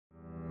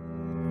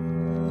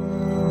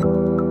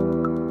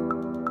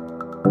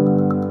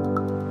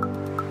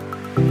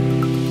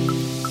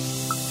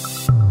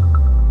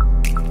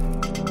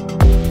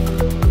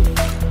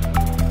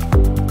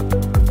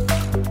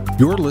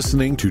You're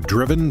listening to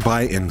Driven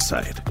by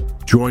Insight.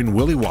 Join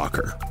Willie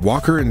Walker,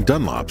 Walker &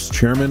 Dunlop's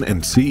chairman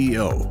and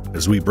CEO,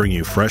 as we bring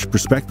you fresh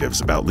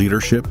perspectives about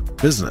leadership,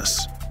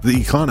 business, the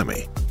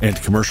economy, and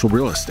commercial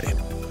real estate.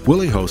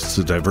 Willie hosts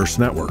a diverse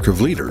network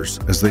of leaders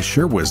as they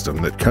share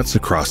wisdom that cuts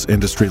across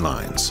industry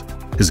lines.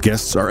 His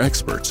guests are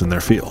experts in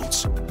their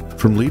fields,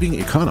 from leading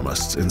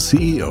economists and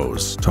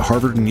CEOs to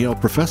Harvard and Yale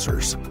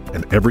professors,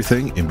 and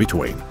everything in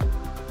between.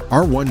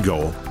 Our one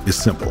goal is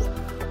simple: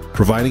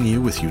 providing you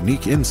with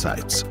unique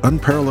insights,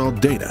 unparalleled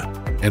data,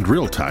 and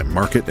real-time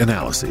market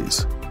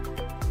analyses.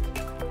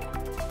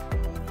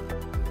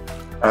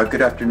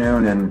 Good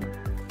afternoon, and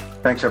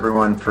thanks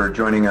everyone for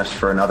joining us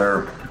for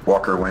another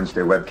Walker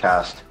Wednesday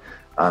webcast.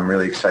 I'm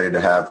really excited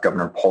to have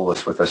Governor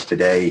Polis with us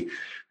today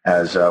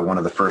as one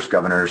of the first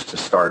governors to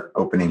start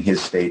opening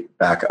his state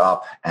back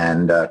up,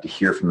 and to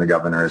hear from the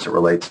governor as it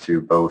relates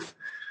to both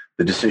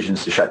the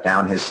decisions to shut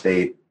down his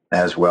state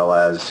as well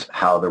as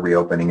how the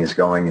reopening is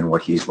going and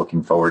what he's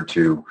looking forward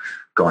to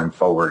going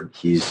forward.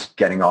 He's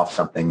getting off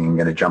something and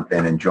going to jump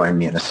in and join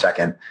me in a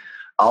second.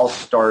 I'll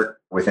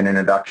start with an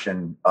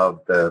introduction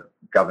of the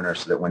governor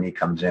so that when he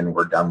comes in,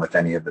 we're done with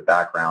any of the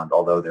background,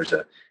 although there's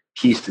a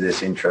piece to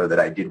this intro that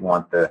I did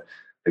want the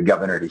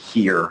governor to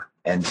hear.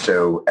 And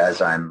so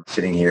as I'm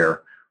sitting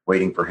here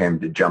waiting for him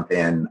to jump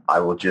in,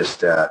 I will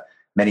just,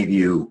 many of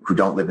you who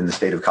don't live in the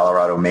state of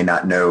Colorado may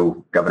not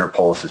know Governor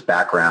Polis's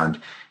background.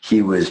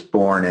 He was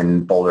born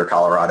in Boulder,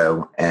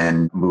 Colorado,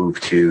 and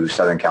moved to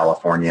Southern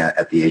California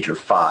at the age of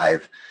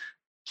 5.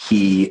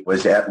 He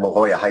was at La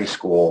Jolla High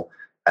School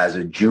as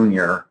a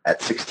junior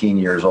at 16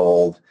 years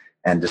old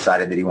and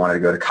decided that he wanted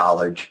to go to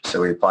college.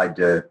 So he applied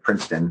to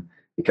Princeton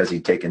because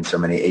he'd taken so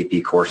many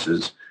AP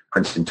courses.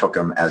 Princeton took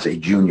him as a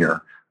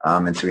junior.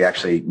 And so he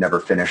actually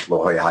never finished La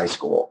Jolla High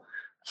School.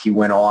 He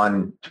went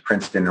on to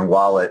Princeton, and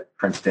while at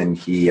Princeton,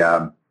 he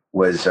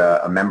was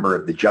a member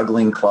of the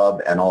Juggling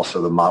Club and also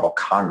the Model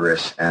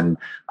Congress. And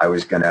I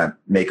was going to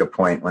make a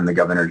point when the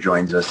governor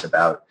joins us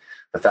about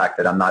the fact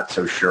that I'm not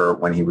so sure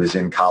when he was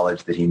in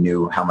college that he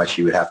knew how much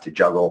he would have to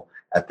juggle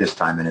at this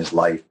time in his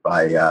life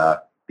by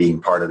being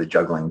part of the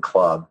Juggling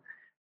Club.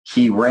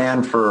 He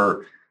ran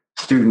for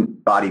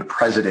student body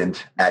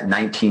president at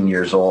 19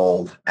 years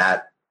old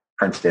at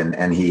Princeton,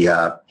 and he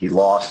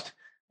lost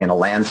in a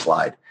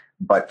landslide.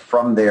 But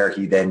from there,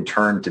 he then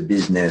turned to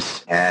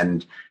business,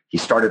 and he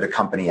started a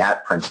company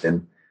at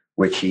Princeton,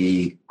 which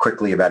he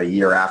quickly, about a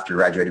year after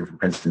graduating from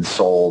Princeton,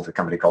 sold, a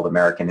company called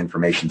American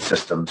Information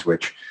Systems,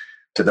 which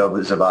to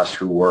those of us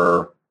who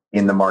were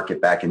in the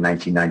market back in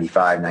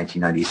 1995,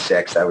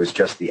 1996, that was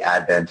just the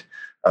advent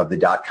of the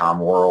dot-com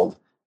world.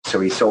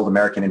 So he sold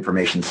American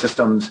Information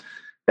Systems,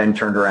 then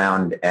turned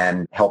around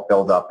and helped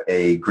build up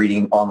a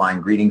online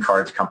greeting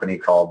cards company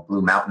called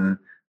Blue Mountain,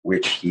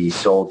 which he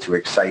sold to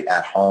Excite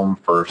at Home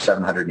for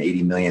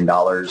 $780 million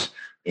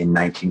in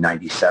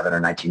 1997 or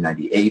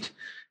 1998.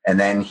 And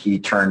then he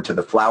turned to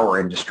the flower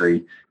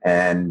industry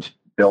and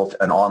built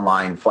an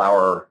online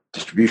flower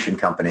distribution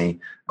company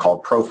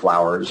called Pro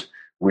Flowers,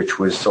 which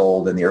was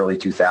sold in the early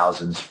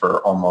 2000s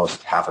for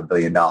almost $500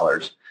 million.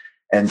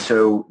 And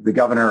so the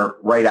governor,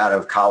 right out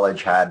of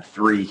college, had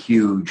 3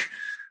 huge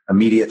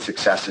immediate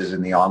successes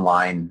in the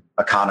online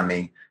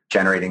economy,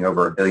 generating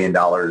over $1 billion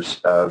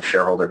of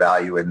shareholder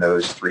value in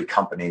those 3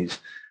 companies.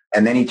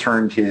 And then he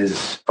turned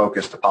his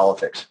focus to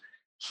politics.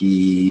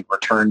 He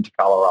returned to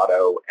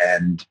Colorado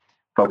and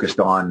focused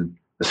on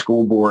the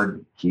school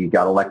board. He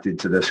got elected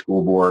to the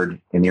school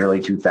board in the early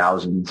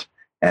 2000s.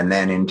 And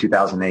then in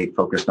 2008,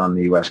 focused on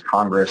the U.S.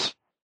 Congress.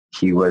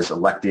 He was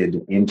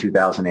elected in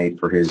 2008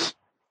 for his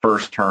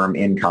first term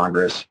in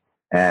Congress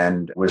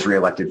and was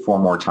reelected 4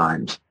 more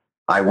times.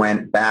 I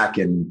went back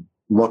and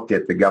looked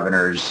at the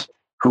governors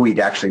who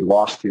he'd actually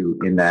lost to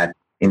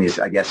in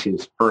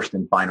his first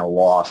and final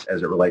loss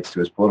as it relates to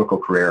his political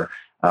career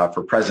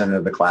for president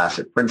of the class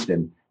at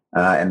Princeton.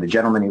 And the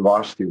gentleman he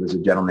lost to was a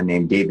gentleman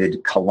named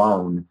David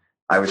Colon.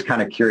 I was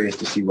kind of curious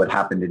to see what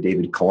happened to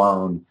David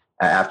Colon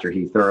after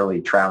he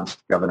thoroughly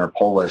trounced Governor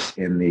Polis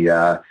in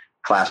the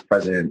class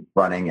president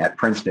running at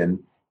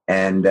Princeton.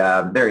 And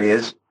there he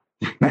is.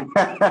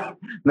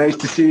 Nice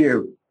to see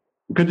you.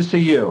 Good to see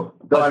you.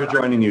 Pleasure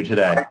joining you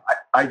today.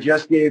 I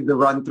just gave the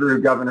run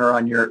through, Governor,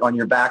 on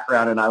your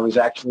background, and I was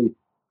actually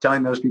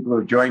telling those people who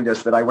have joined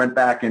us that I went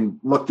back and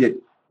looked at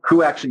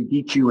who actually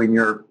beat you in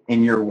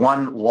your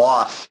one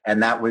loss,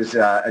 and that was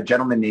a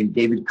gentleman named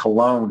David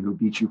Colon who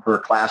beat you for a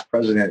class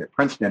president at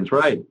Princeton. That's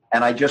right.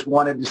 And I just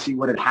wanted to see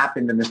what had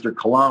happened to Mr.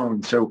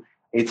 Colon. So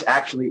it's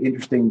actually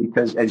interesting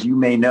because, as you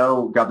may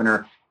know,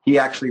 Governor, he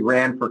actually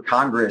ran for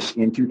Congress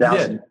in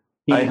 2000.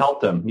 I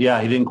helped him. Yeah,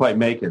 he didn't quite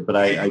make it, but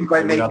I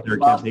went out there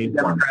campaign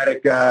for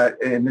him.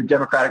 In the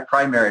Democratic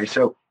primary.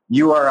 So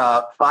you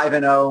are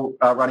 5-0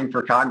 running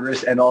for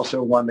Congress and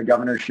also won the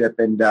governorship.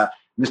 And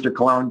Mr.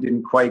 Colon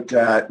didn't quite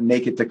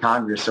make it to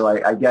Congress. So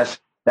I guess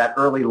that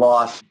early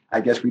loss,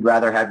 I guess we'd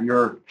rather have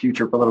your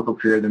future political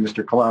career than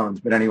Mr. Colon's.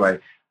 But anyway,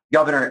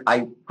 Governor,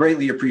 I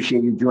greatly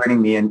appreciate you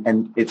joining me.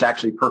 And it's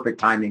actually perfect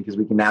timing because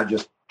we can now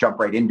just jump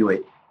right into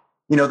it.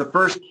 The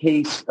first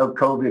case of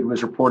COVID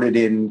was reported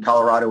in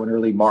Colorado in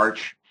early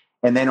March.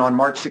 And then on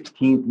March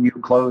 16th, you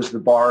closed the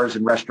bars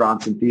and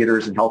restaurants and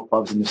theaters and health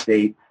clubs in the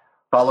state,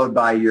 followed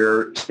by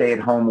your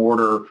stay-at-home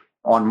order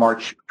on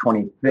March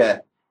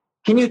 25th.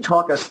 Can you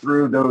talk us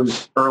through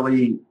those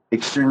early,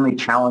 extremely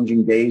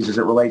challenging days as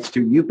it relates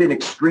to, you've been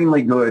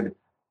extremely good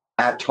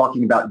at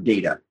talking about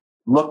data,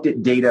 looked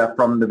at data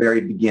from the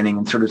very beginning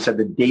and sort of said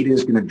the data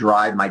is going to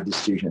drive my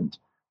decisions.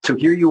 So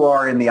here you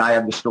are in the eye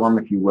of the storm,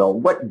 if you will.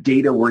 What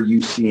data were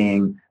you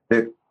seeing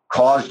that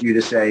caused you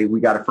to say, we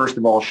got to first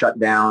of all shut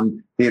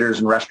down theaters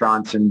and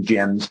restaurants and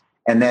gyms,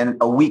 and then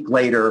a week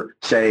later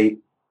say,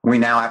 we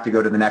now have to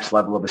go to the next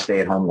level of a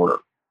stay-at-home order?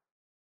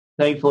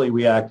 Thankfully,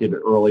 we acted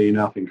early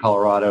enough in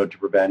Colorado to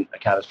prevent a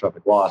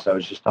catastrophic loss. I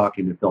was just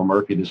talking to Phil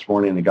Murphy this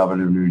morning, the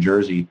governor of New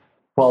Jersey.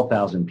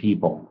 12,000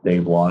 people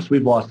they've lost.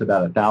 We've lost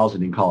about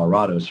 1,000 in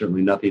Colorado.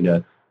 Certainly nothing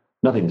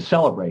to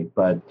celebrate,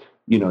 but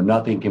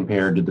nothing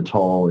compared to the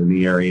toll in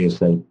the areas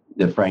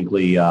that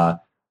frankly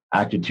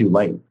acted too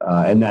late.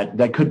 And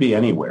that could be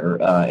anywhere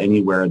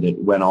that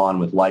went on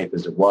with life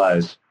as it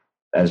was,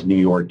 as New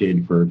York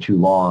did for too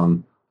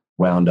long,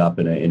 wound up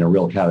in a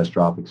real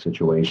catastrophic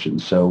situation.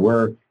 So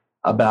we're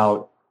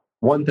about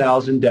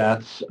 1,000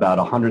 deaths, about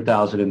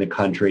 100,000 in the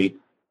country,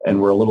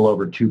 and we're a little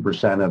over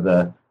 2% of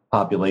the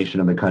population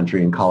of the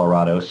country in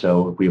Colorado.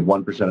 So if we have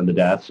 1% of the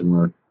deaths and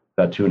we're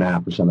about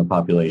 2.5% of the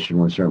population,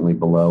 we're certainly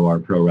below our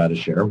pro rata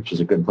share, which is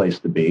a good place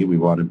to be. We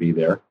want to be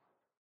there.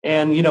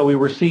 And, we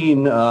were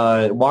seeing,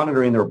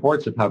 monitoring the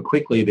reports of how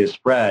quickly this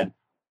spread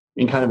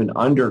in kind of an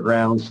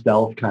underground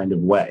stealth kind of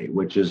way,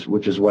 which is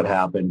what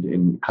happened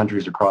in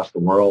countries across the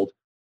world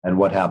and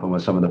what happened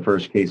with some of the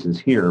first cases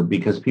here,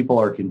 because people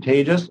are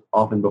contagious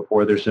often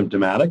before they're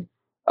symptomatic.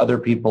 Other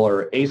people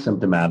are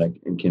asymptomatic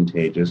and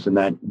contagious, and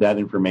that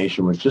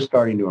information was just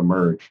starting to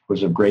emerge. It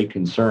was of great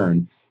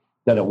concern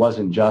that it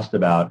wasn't just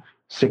about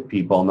sick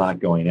people not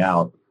going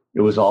out.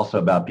 It was also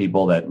about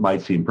people that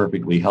might seem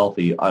perfectly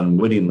healthy,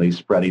 unwittingly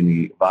spreading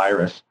the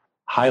virus,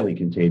 highly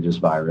contagious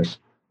virus,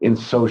 in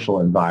social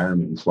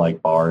environments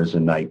like bars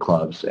and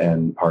nightclubs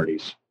and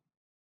parties.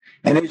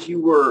 And as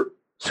you were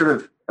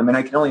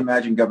I can only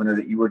imagine, Governor,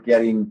 that you were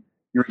getting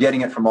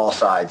it from all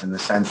sides, in the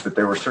sense that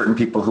there were certain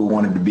people who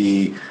wanted to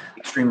be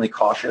extremely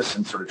cautious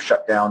and sort of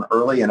shut down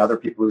early, and other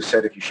people who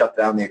said if you shut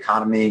down the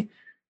economy,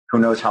 who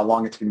knows how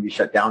long it's going to be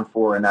shut down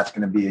for, and that's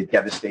going to be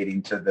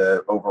devastating to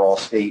the overall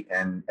state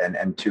and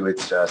to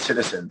its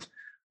citizens.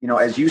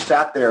 As you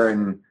sat there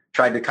and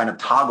tried to kind of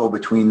toggle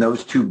between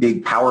those two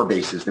big power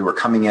bases that were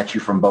coming at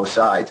you from both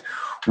sides,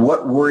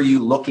 what were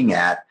you looking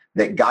at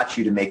that got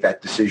you to make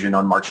that decision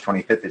on March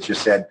 25th that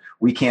just said,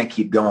 we can't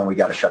keep going, we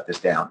got to shut this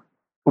down?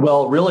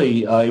 Well,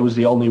 really, it was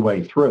the only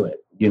way through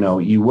it.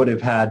 You would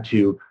have had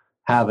to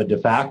have a de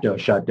facto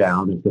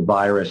shutdown if the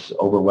virus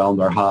overwhelmed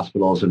our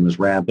hospitals and was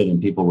rampant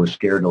and people were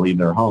scared to leave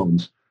their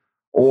homes.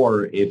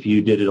 Or if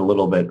you did it a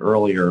little bit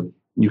earlier,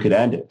 you could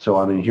end it.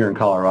 So, here in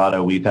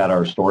Colorado, we've had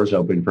our stores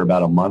open for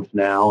about a month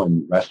now,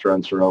 and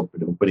restaurants are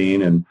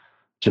opening. And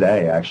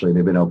today, actually,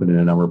 they've been open in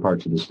a number of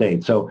parts of the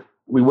state. So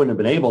we wouldn't have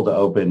been able to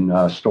open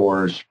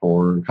stores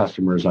for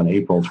customers on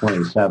April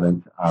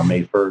 27th,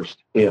 May 1st,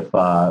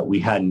 if we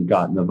hadn't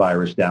gotten the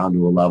virus down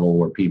to a level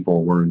where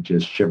people weren't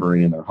just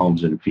shivering in their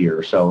homes in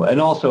fear. So, and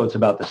also it's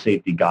about the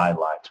safety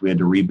guidelines. We had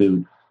to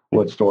reboot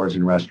what stores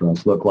and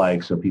restaurants look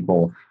like, so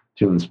people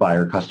to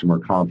inspire customer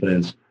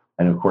confidence,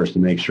 and of course to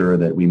make sure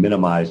that we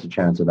minimize the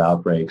chance of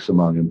outbreaks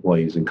among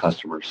employees and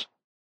customers.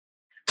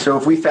 So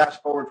if we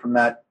fast forward from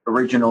that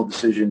original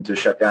decision to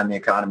shut down the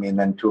economy and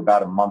then to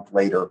about a month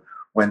later,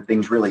 when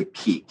things really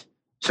peaked.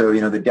 So,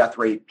 the death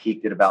rate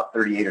peaked at about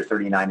 38 or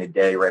 39 a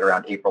day right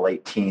around April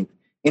 18th.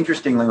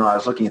 Interestingly, when I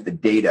was looking at the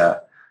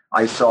data,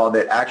 I saw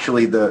that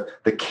actually the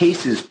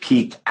cases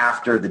peaked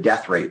after the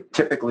death rate.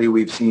 Typically,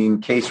 we've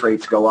seen case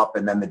rates go up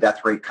and then the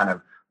death rate kind of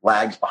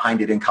lags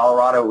behind it. In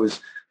Colorado, it was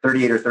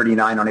 38 or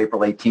 39 on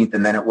April 18th,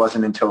 and then it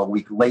wasn't until a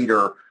week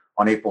later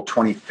on April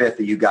 25th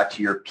that you got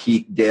to your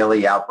peak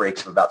daily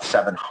outbreaks of about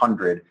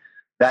 700.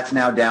 That's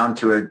now down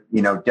to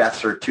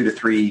deaths are 2 to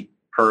 3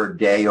 per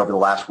day over the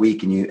last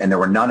week, and there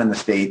were none in the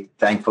state,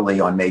 thankfully,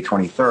 on May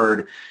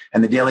 23rd.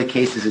 And the daily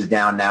cases is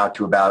down now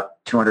to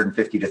about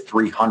 250 to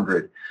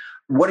 300.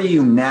 What are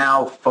you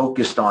now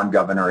focused on,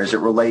 Governor, as it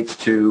relates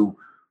to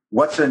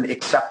what's an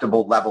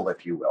acceptable level,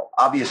 if you will?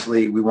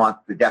 Obviously, we want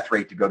the death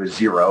rate to go to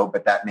 0,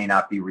 but that may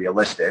not be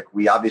realistic.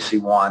 We obviously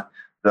want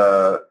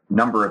the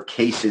number of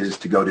cases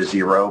to go to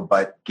 0,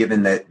 but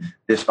given that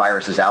this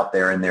virus is out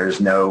there and there's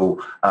no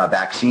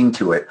vaccine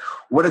to it,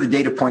 what are the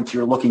data points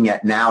you're looking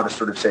at now to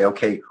sort of say,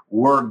 okay,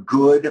 we're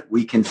good,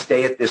 we can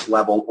stay at this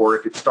level, or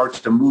if it starts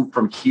to move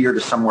from here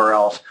to somewhere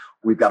else,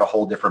 we've got a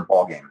whole different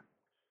ballgame?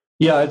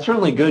 Yeah, it's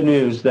certainly good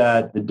news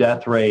that the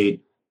death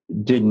rate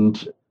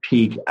didn't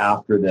peak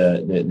after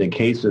the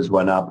cases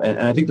went up. And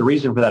I think the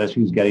reason for that is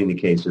who's getting the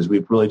cases.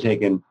 We've really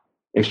taken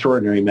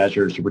extraordinary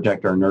measures to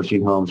protect our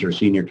nursing homes, our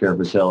senior care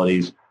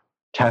facilities,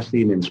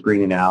 testing and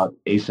screening out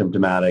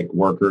asymptomatic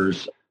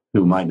workers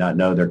who might not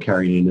know they're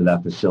carrying into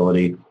that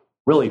facility,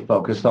 really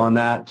focused on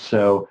that.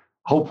 So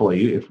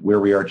hopefully, if where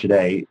we are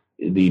today,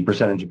 the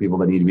percentage of people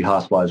that need to be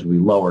hospitalized will be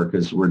lower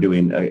because we're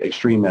doing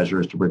extreme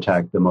measures to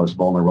protect the most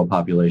vulnerable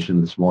population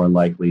that's more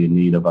likely in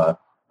need of a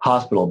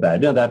hospital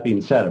bed. Now, that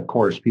being said, of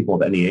course, people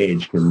of any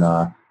age can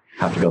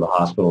have to go to the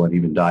hospital and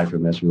even die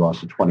from this. We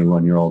lost a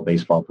 21-year-old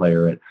baseball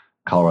player at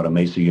Colorado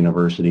Mesa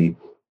University,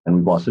 and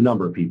we've lost a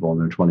number of people in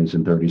their 20s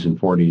and 30s and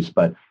 40s.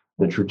 But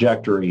the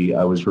trajectory,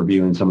 I was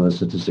reviewing some of the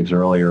statistics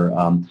earlier,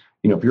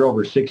 if you're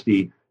over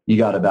 60, you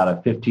got about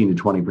a 15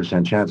 to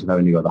 20% chance of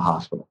having to go to the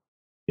hospital.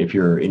 If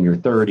you're in your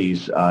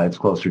 30s, it's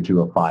closer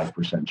to a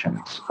 5%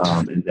 chance.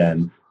 And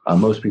then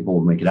most people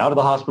will make it out of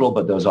the hospital,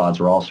 but those odds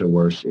are also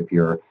worse if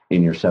you're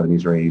in your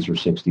 70s or 80s or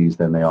 60s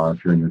than they are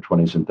if you're in your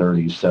 20s and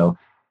 30s. So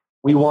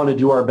we want to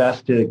do our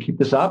best to keep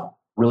this up,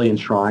 really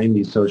enshrine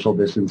these social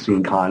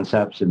distancing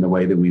concepts in the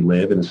way that we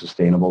live in a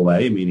sustainable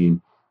way,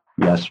 meaning,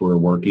 yes, we're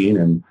working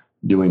and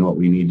doing what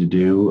we need to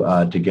do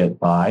to get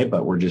by,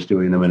 but we're just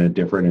doing them in a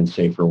different and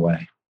safer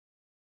way.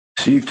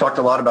 So you've talked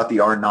a lot about the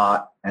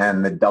R0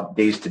 and the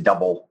days to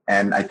double,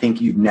 and I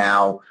think you've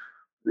now,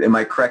 am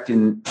I correct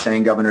in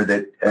saying, Governor,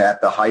 that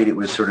at the height it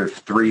was sort of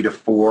 3 to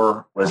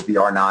 4 was the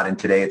R0, and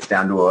today it's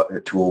down to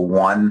a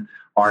 1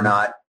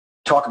 R0?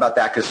 Talk about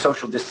that, because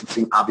social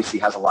distancing obviously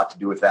has a lot to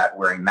do with that.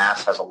 Wearing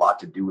masks has a lot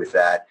to do with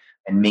that,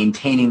 and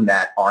maintaining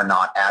that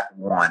R0 at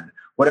 1.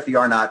 What if the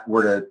R0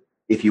 were to,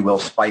 if you will,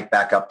 spike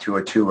back up to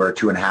a 2 or a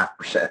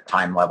 2.5%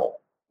 time level?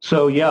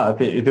 So yeah,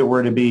 if it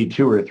were to be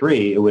 2 or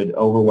 3, it would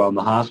overwhelm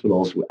the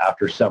hospitals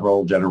after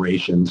several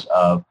generations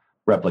of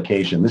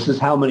replication. This is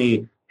how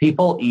many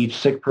people each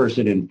sick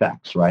person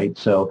infects, right?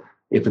 So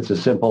if it's a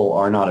simple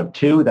R0 of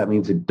 2, that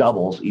means it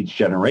doubles each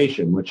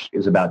generation, which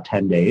is about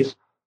 10 days.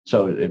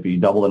 So if you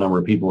double the number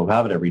of people who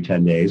have it every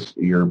 10 days,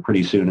 you're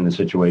pretty soon in a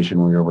situation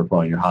where you're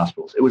overflowing your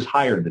hospitals. It was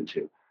higher than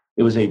 2.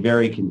 It was a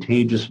very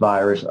contagious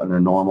virus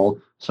under normal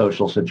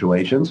social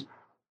situations.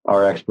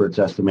 Our experts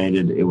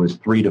estimated it was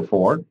 3 to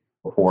 4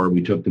 before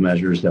we took the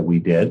measures that we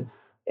did.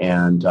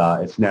 And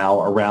it's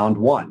now around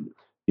 1.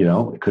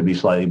 It could be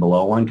slightly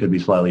below 1, could be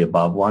slightly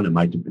above 1.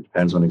 It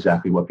depends on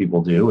exactly what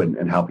people do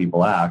and how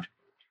people act.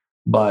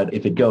 But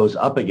if it goes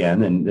up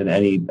again, and in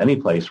any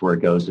place where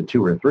it goes to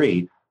 2 or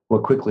 3, will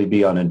quickly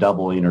be on a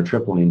doubling or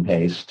tripling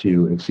pace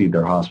to exceed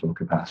their hospital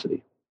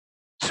capacity.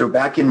 So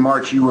back in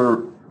March, you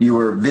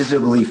were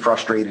visibly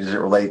frustrated as it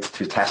relates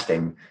to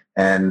testing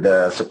and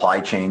supply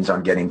chains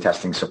on getting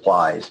testing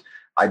supplies.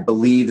 I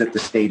believe that the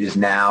state is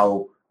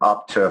now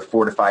up to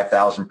 4,000 to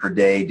 5,000 per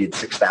day, did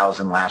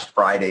 6,000 last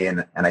Friday,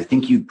 and I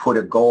think you put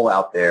a goal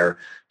out there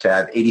to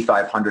have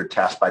 8,500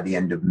 tests by the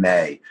end of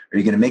May. Are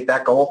you going to make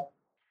that goal?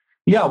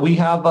 Yeah, we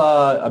have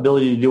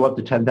ability to do up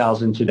to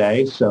 10,000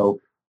 today. So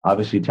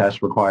obviously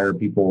tests require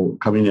people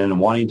coming in and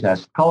wanting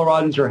tests.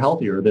 Coloradans are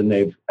healthier than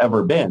they've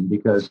ever been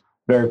because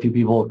very few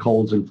people have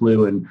colds and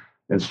flu and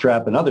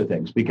strep and other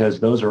things, because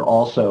those are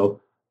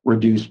also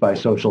reduced by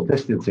social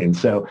distancing.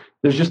 So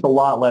there's just a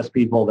lot less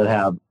people that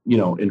have,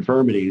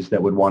 infirmities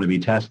that would want to be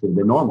tested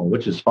than normal,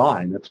 which is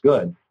fine. That's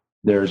good.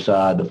 There's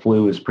the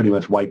flu is pretty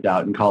much wiped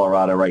out in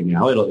Colorado right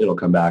now. It'll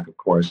come back, of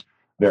course.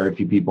 Very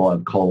few people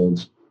have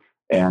colds,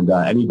 and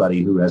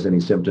anybody who has any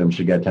symptoms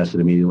should get tested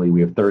immediately.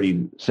 We have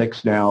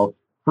 36 now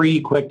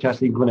free quick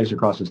testing clinics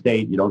across the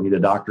state. You don't need a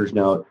doctor's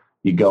note.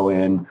 You go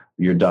in,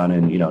 you're done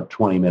in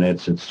 20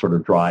 minutes. It's sort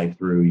of drive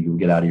through. You can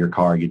get out of your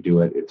car, you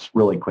do it. It's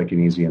really quick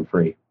and easy and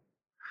free.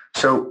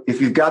 So if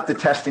you've got the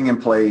testing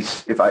in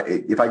place, if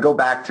I go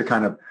back to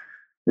kind of,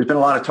 there's been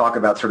a lot of talk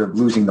about sort of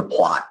losing the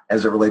plot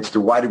as it relates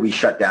to why did we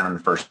shut down in the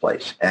first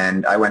place?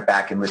 And I went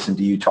back and listened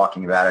to you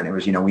talking about it, and it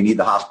was, we need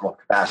the hospital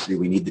capacity,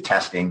 we need the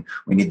testing,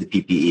 we need the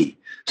PPE.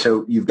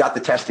 So you've got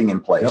the testing in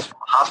place. Yep.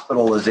 From a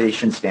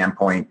hospitalization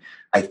standpoint,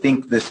 I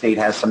think the state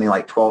has something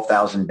like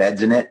 12,000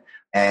 beds in it.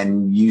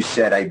 And you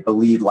said, I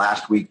believe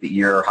last week, that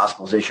your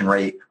hospitalization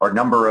rate or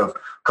number of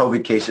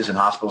COVID cases in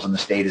hospitals in the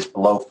state is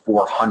below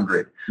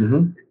 400.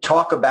 Mm-hmm.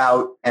 Talk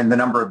about, and the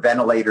number of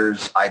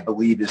ventilators, I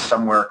believe, is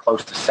somewhere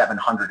close to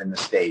 700 in the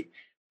state.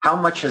 How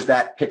much has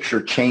that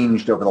picture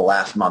changed over the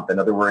last month? In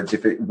other words,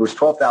 if it was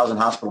 12,000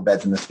 hospital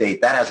beds in the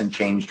state, that hasn't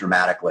changed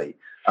dramatically.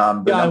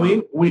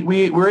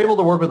 We were able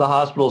to work with the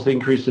hospitals to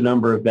increase the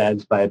number of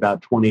beds by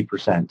about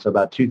 20%, so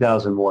about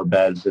 2,000 more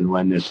beds than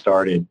when this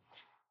started.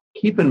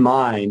 Keep in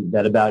mind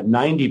that about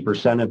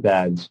 90% of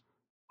beds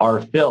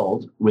are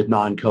filled with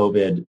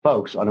non-COVID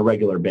folks on a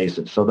regular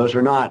basis. So those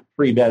are not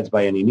free beds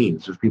by any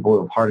means. There's people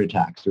who have heart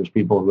attacks. There's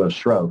people who have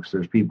strokes.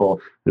 There's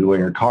people who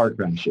are in car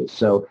crashes.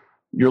 So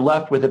you're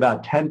left with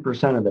about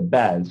 10% of the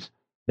beds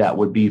that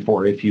would be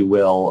for, if you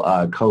will,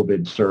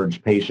 COVID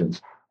surge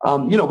patients.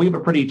 We have a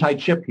pretty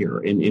tight ship here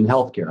in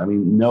healthcare. I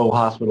mean, no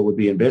hospital would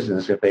be in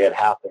business if they had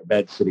half their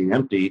beds sitting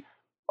empty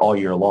all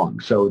year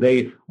long. So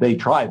they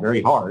try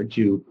very hard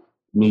to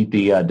meet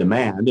the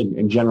demand,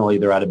 and generally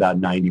they're at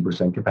about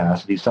 90%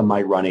 capacity. Some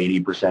might run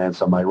 80%,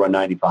 some might run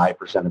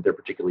 95% if they're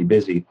particularly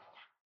busy.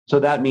 So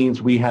that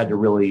means we had to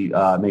really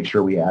make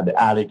sure we had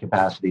added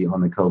capacity on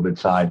the COVID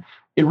side.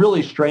 It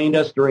really strained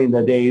us during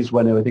the days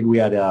when I think we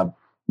had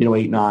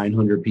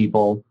 800-900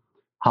 people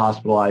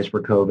hospitalized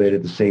for COVID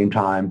at the same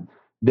time.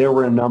 there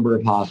were a number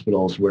of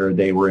hospitals where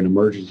they were in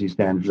emergency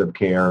standards of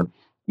care,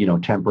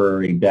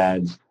 temporary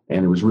beds,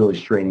 and it was really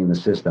straining the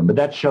system. But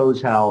that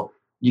shows how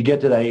you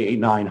get to that 800,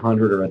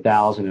 900 or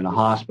 1,000 in a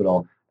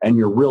hospital, and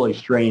you're really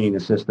straining a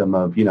system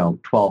of,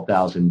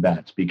 12,000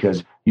 beds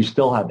because you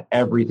still have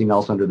everything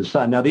else under the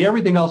sun. Now, the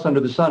everything else under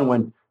the sun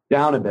went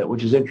down a bit,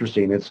 which is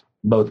interesting. It's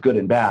both good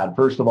and bad.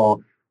 First of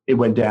all, it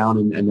went down,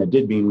 and that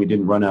did mean we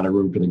didn't run out of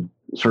room for the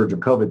surge of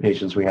COVID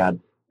patients we had.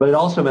 But it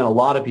also meant a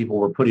lot of people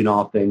were putting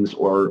off things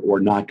or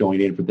not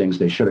going in for things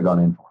they should have gone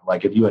in for.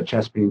 Like if you had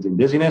chest pains and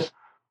dizziness,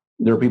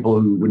 there are people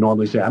who would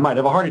normally say, I might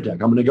have a heart attack.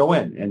 I'm going to go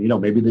in. And,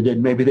 maybe they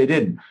did, maybe they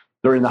didn't.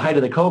 During the height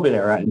of the COVID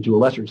era, and to a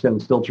lesser extent,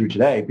 it's still true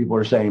today, people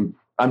are saying,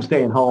 I'm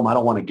staying home. I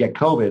don't want to get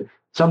COVID.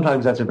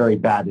 Sometimes that's a very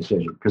bad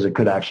decision because it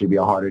could actually be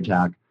a heart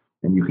attack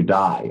and you could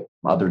die.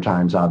 Other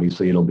times,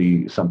 obviously, it'll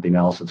be something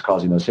else that's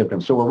causing those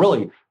symptoms. So we're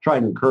really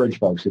trying to encourage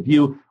folks. If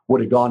you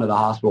would have gone to the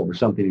hospital for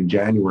something in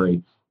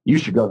January, you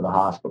should go to the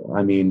hospital.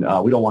 I mean,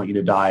 we don't want you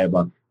to die of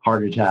a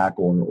heart attack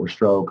or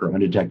stroke or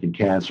undetected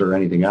cancer or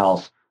anything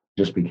else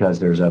just because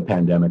there's a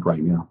pandemic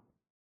right now.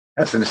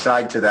 As an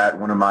aside to that,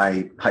 one of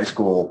my high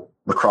school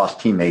lacrosse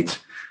teammates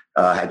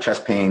had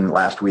chest pain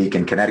last week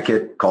in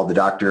Connecticut, called the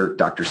doctor.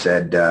 Doctor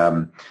said,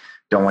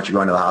 don't want you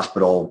going to the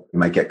hospital. You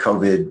might get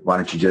COVID. Why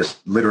don't you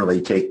just literally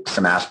take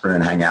some aspirin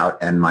and hang out?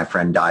 And my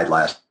friend died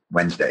last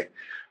Wednesday.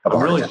 I'm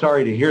really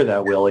sorry to hear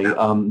that, Willie.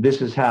 This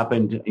has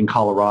happened in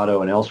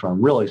Colorado and elsewhere.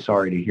 I'm really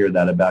sorry to hear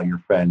that about your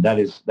friend. That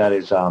is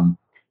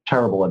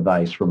terrible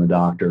advice from a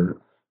doctor.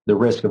 The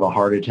risk of a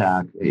heart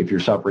attack, if you're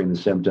suffering the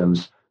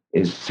symptoms,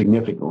 is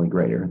significantly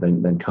greater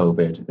than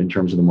COVID in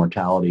terms of the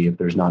mortality if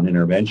there's not an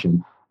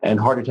intervention. And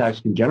heart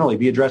attacks can generally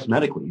be addressed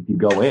medically. If you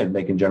go in,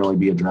 they can generally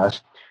be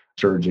addressed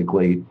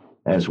surgically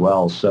as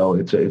well. So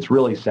it's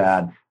really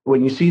sad.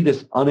 When you see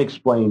this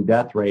unexplained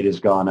death rate has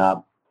gone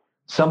up,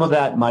 some of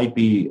that might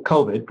be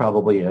COVID,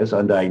 probably is,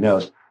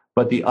 undiagnosed.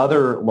 But the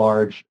other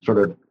large sort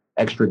of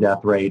extra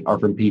death rate are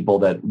from people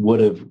that would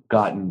have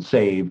gotten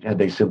saved had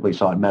they simply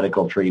sought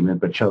medical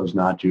treatment but chose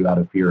not to out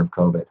of fear of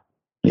COVID.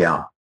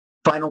 Yeah.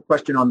 Final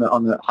question on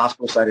the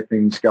hospital side of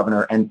things,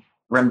 Governor. And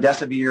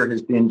remdesivir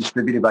has been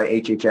distributed by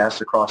HHS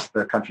across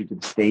the country to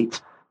the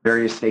states.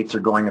 Various states are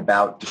going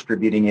about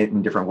distributing it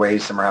in different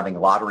ways. Some are having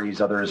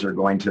lotteries. Others are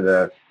going to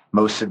the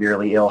most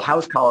severely ill. How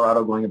is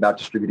Colorado going about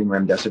distributing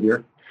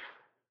remdesivir?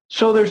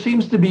 So there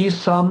seems to be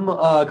some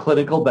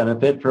clinical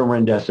benefit from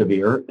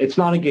remdesivir. It's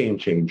not a game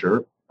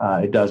changer.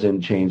 It doesn't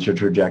change the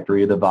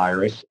trajectory of the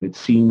virus. It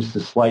seems to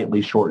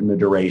slightly shorten the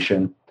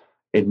duration.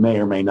 It may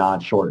or may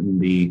not shorten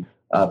the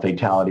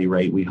fatality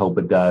rate. We hope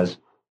it does.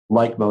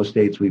 Like most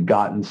states, we've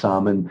gotten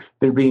some, and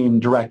they're being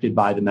directed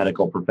by the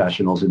medical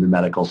professionals in the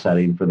medical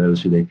setting for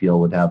those who they feel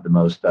would have the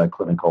most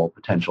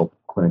potential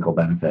clinical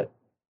benefit.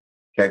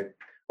 Okay.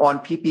 On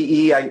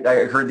PPE,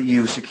 I heard that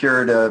you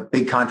secured a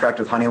big contract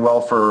with Honeywell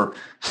for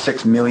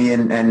 6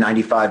 million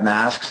N95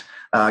 masks.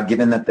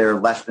 Given that there are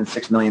less than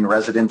 6 million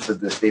residents of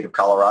the state of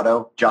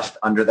Colorado, just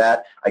under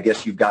that, I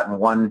guess you've gotten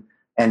one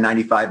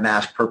N95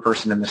 mask per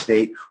person in the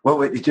state.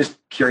 Just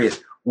curious,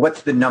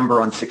 what's the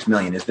number on 6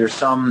 million? Is there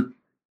some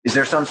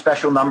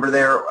special number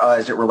there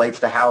as it relates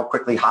to how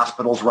quickly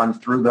hospitals run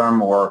through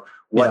them, or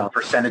what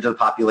percentage of the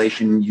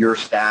population your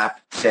staff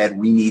said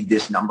we need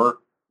this number?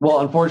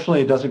 Well,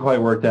 unfortunately, it doesn't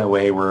quite work that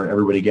way where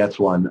everybody gets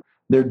one.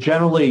 They're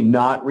generally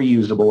not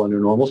reusable under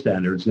normal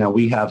standards. Now,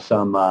 we have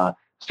some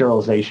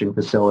sterilization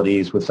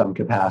facilities with some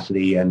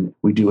capacity, and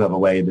we do have a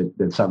way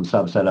that some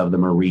subset of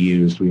them are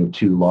reused. We have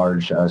 2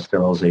 large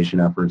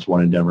sterilization efforts,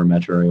 one in Denver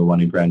metro area,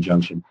 one in Grand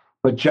Junction.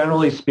 But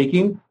generally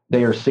speaking,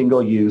 they are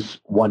single-use,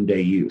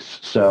 one-day use.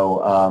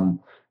 So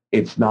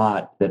it's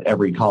not that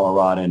every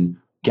Coloradan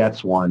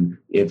gets one.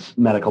 It's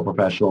medical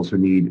professionals who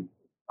need,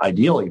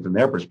 ideally from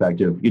their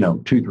perspective,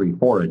 2, 3,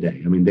 4 a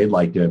day. I mean, they'd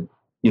like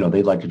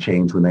to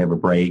change when they have a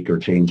break or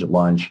change at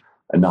lunch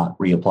and not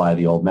reapply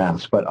the old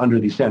mask. But under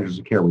these standards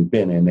of care we've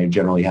been in, they've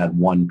generally had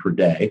one per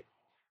day.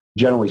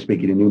 Generally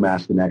speaking, a new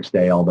mask the next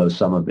day, although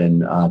some have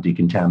been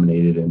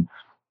decontaminated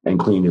and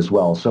cleaned as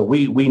well. So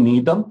we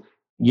need them.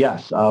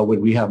 Yes, would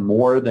we have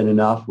more than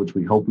enough, which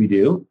we hope we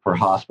do, for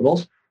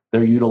hospitals?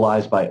 They're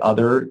utilized by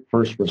other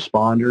first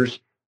responders.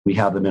 We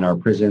have them in our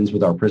prisons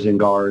with our prison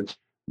guards.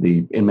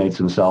 The inmates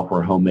themselves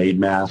wear homemade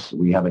masks.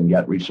 We haven't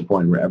yet reached a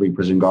point where every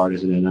prison guard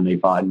is in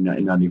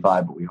N95,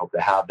 but we hope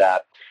to have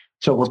that.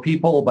 So where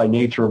people, by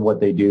nature of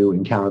what they do,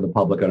 encounter the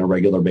public on a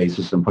regular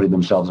basis and putting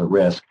themselves at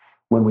risk,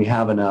 when we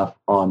have enough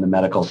on the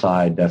medical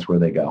side, that's where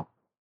they go.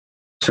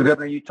 So,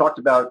 Governor, you talked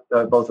about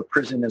both a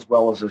prison as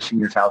well as a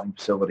seniors housing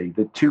facility.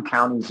 The 2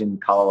 counties in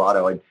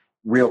Colorado,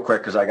 real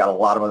quick, because I got a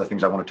lot of other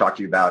things I want to talk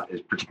to you about,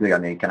 is particularly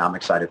on the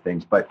economic side of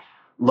things. But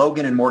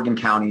Logan and Morgan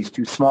counties,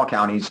 2 small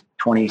counties,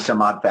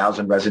 20-some-odd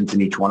thousand residents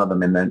in each one of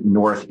them in the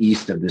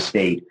northeast of the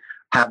state,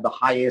 have the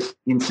highest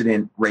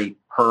incident rate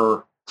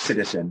per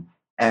citizen.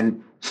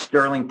 And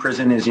Sterling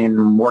Prison is in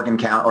Morgan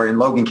County, or in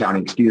Logan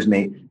County, excuse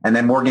me. And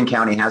then Morgan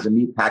County has a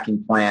meat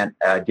packing plant,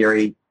 a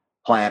dairy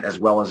plant, as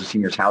well as a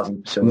seniors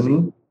housing facility.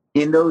 Mm-hmm.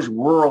 in those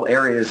rural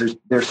areas,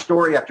 there's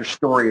story after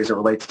story as it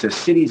relates to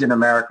cities in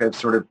America have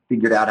sort of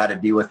figured out how to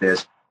deal with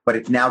this, but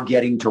it's now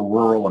getting to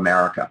rural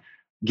America.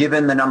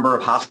 Given the number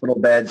of hospital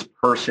beds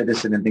per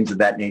citizen and things of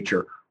that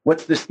nature,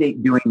 what's the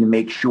state doing to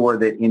make sure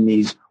that in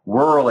these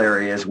rural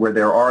areas where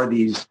there are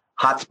these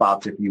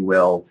hotspots, if you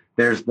will,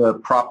 there's the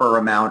proper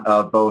amount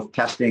of both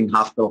testing,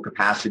 hospital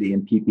capacity,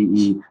 and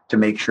PPE to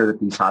make sure that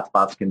these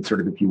hotspots can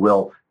sort of, if you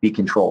will, be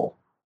controlled?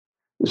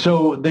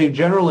 So they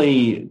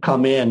generally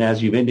come in,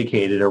 as you've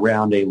indicated,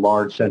 around a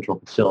large central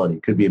facility.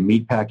 It could be a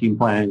meatpacking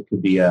plant,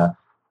 could be a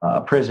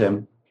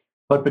prison.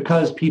 But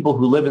because people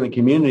who live in the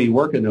community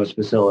work in those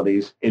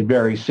facilities, it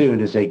very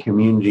soon is a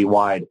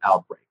community-wide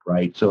outbreak,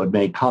 right? So it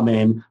may come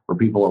in where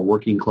people are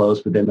working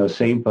close, but then those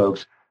same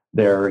folks,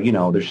 their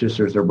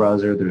sisters, their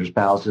brothers, their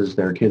spouses,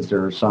 their kids,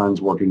 their sons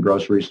work in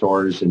grocery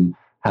stores and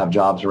have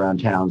jobs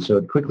around town. So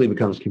it quickly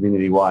becomes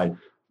community-wide.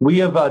 We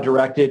have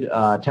directed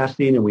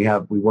testing, and we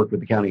worked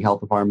with the county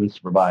health departments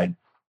to provide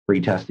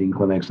free testing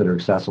clinics that are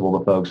accessible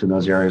to folks in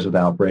those areas with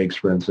outbreaks.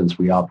 For instance,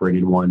 we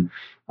operated one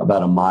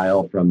about a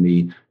mile from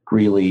the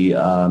Greeley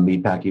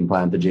meatpacking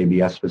plant, the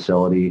JBS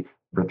facility.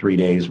 For 3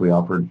 days, we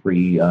offered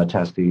free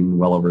testing.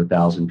 Well over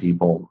 1,000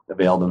 people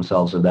availed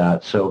themselves of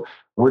that. So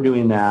we're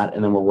doing that,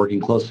 and then we're working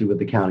closely with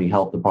the county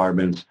health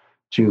departments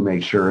to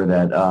make sure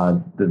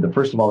that,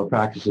 first of all, the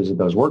practices at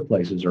those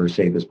workplaces are as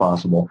safe as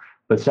possible.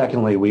 But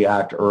secondly, we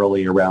act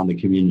early around the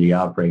community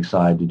outbreak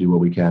side to do what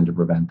we can to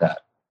prevent that.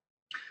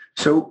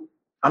 So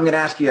I'm going to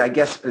ask you, I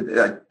guess,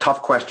 a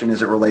tough question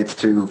as it relates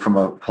to from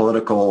a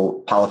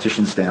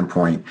politician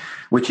standpoint,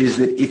 which is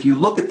that if you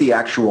look at the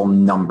actual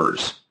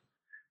numbers,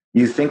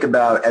 you think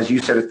about, as you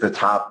said at the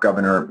top,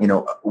 Governor,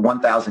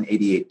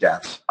 1,088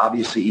 deaths.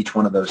 Obviously, each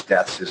one of those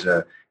deaths is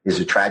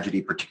a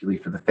tragedy, particularly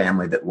for the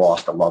family that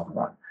lost a loved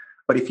one.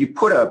 But if you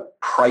put a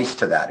price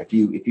to that, if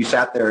you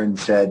sat there and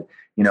said,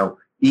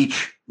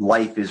 each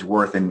life is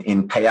worth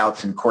in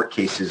payouts in court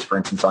cases, for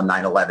instance, on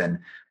 9/11,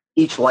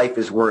 each life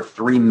is worth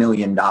 $3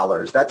 million.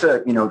 That's that's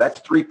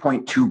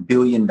 $3.2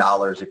 billion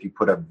if you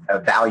put a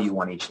value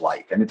on each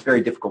life. And it's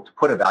very difficult to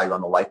put a value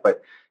on the life,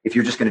 but if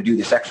you're just going to do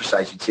this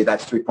exercise, you'd say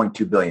that's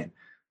 $3.2 billion.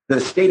 The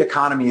state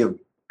economy of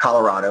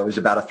Colorado is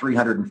about a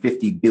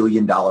 $350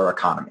 billion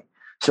economy.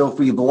 So if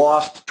we've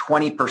lost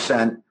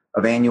 20%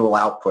 of annual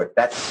output,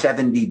 that's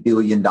 $70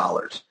 billion.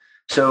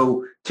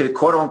 So to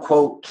quote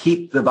unquote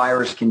keep the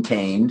virus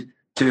contained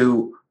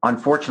to,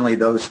 unfortunately,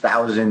 those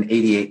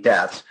 1,088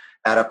 deaths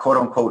at a quote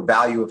unquote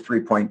value of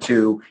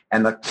 3.2,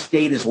 and the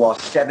state has lost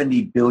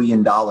 $70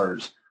 billion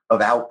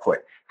of output.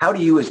 How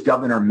do you as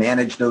governor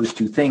manage those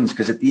two things?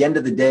 Because at the end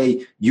of the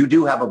day, you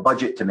do have a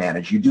budget to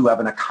manage. You do have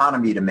an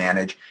economy to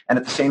manage. And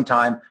at the same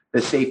time,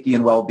 the safety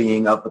and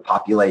well-being of the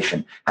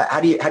population. How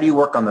do you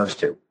work on those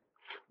two?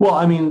 Well,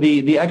 I mean,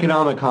 the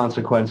economic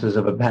consequences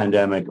of a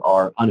pandemic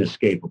are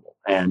unescapable.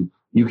 And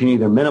you can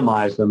either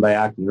minimize them by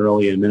acting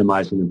early and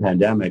minimizing the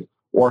pandemic,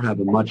 or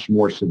have a much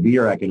more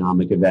severe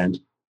economic event.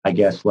 I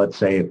guess, let's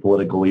say if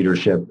political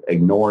leadership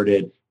ignored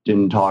it,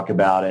 didn't talk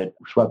about it,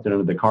 swept it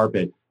under the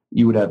carpet,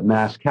 you would have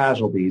mass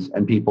casualties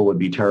and people would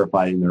be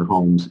terrified in their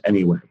homes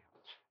anyway.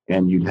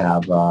 And you'd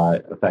have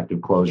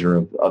effective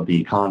closure of the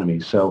economy.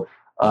 So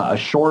a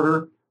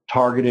shorter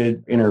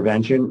targeted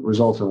intervention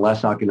results in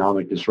less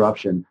economic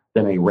disruption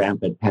than a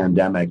rampant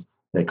pandemic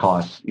that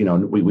costs, we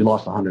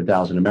lost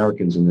 100,000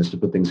 Americans in this. To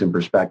put things in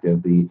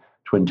perspective, the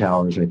Twin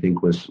Towers, I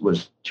think, was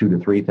 2,000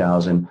 to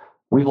 3,000.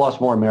 We've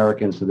lost more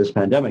Americans to this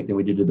pandemic than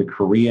we did to the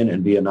Korean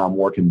and Vietnam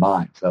War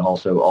combined. So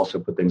that also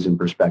put things in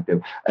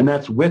perspective. And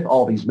that's with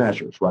all these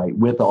measures, right?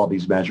 With all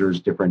these measures,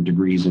 different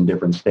degrees in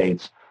different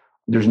states,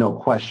 there's no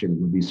question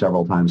it would be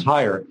several times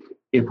higher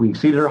if we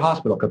exceeded our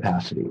hospital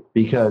capacity.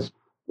 Because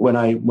when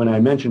I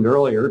mentioned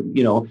earlier,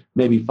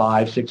 maybe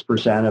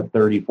 5-6% of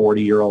 30,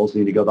 40-year-olds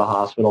need to go to the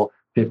hospital,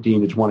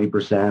 15 to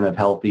 20% of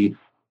healthy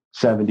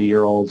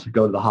 70-year-olds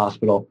go to the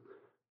hospital.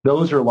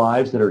 Those are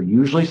lives that are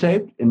usually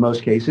saved. In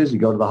most cases, you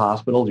go to the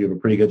hospital, you have a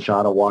pretty good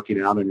shot of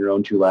walking out on your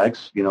own two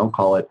legs,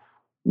 call it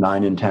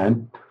 9 and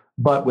 10.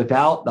 But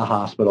without the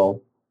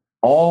hospital,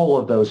 all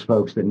of those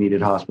folks that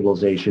needed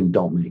hospitalization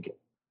don't make it.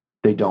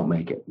 They don't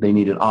make it. They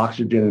needed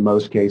oxygen in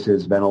most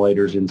cases,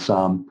 ventilators in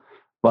some,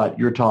 but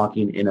you're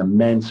talking an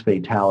immense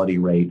fatality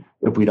rate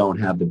if we don't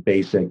have the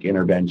basic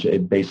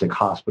intervention, basic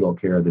hospital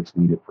care that's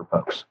needed for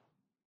folks.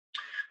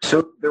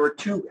 So there were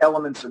two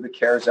elements of the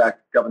CARES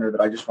Act, Governor,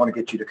 that I just want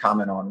to get you to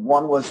comment on.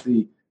 One was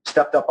the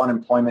stepped-up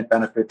unemployment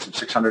benefits of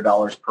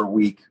 $600 per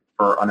week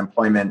for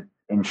unemployment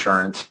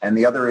insurance, and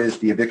the other is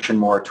the eviction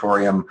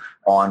moratorium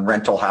on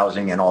rental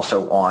housing and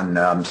also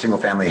on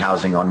single-family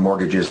housing on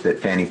mortgages that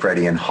Fannie,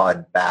 Freddie, and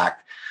HUD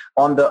backed.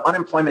 On the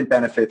unemployment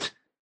benefits,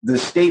 the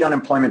State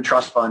Unemployment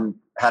Trust Fund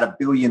had $1.1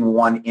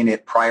 billion in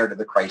it prior to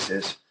the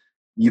crisis.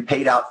 You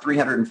paid out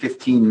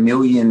 $315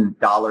 million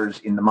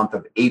in the month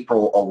of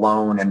April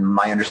alone, and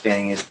my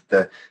understanding is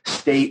the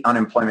State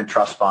Unemployment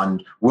Trust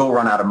Fund will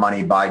run out of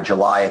money by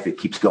July if it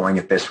keeps going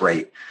at this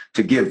rate.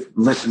 To give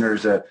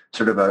listeners a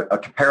sort of a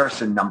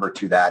comparison number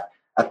to that,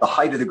 at the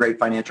height of the great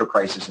financial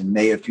crisis in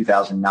May of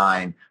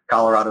 2009,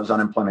 Colorado's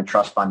Unemployment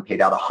Trust Fund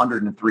paid out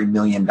 $103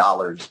 million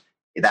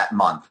that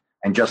month.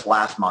 And just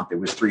last month, it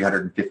was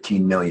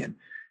 $315 million.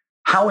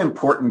 How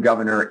important,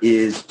 Governor,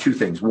 is two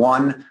things.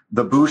 One,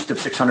 the boost of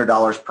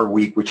 $600 per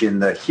week, which in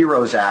the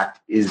HEROES Act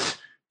is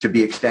to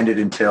be extended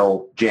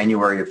until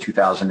January of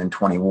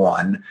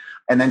 2021.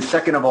 And then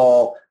second of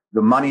all,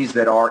 the monies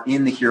that are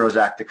in the HEROES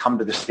Act to come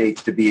to the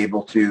states to be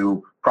able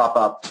to prop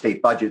up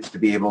state budgets, to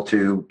be able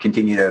to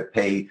continue to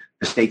pay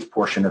the state's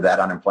portion of that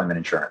unemployment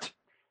insurance.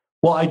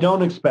 Well, I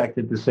don't expect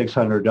that the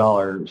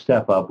 $600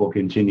 step up will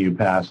continue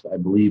past, I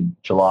believe,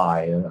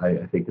 July,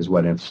 I think is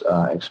when it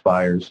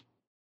expires.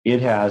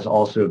 It has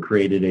also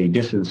created a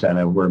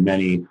disincentive where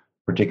many,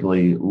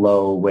 particularly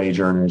low-wage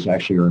earners,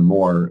 actually earn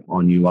more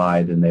on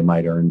UI than they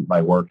might earn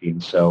by working.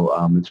 So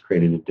it's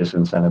created a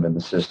disincentive in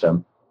the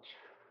system.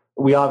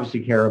 We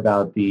obviously care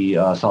about the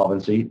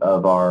solvency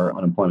of our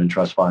unemployment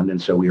trust fund,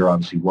 and so we are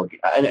obviously working.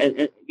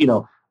 And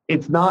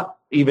it's not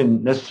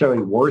even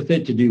necessarily worth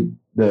it to do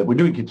we're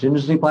doing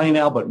contingency planning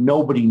now, but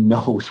nobody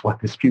knows what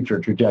this future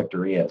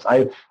trajectory is.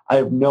 I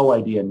have no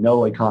idea,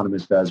 no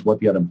economist does, what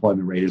the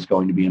unemployment rate is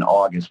going to be in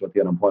August, what the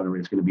unemployment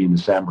rate is going to be in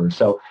December.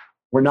 So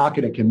we're not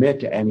going to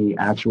commit to any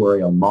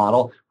actuarial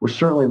model. We're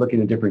certainly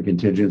looking at different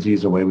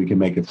contingencies, a way we can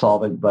make it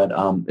solvent. But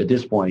at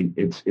this point,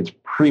 it's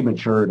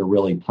premature to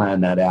really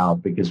plan that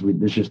out because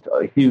there's just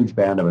a huge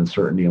band of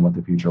uncertainty in what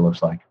the future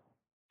looks like.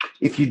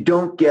 If you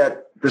don't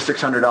get the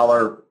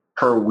 $600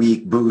 per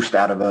week boost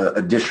out of an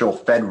additional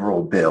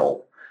federal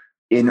bill,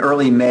 in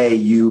early May,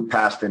 you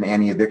passed an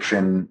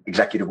anti-eviction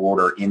executive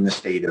order in the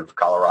state of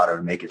Colorado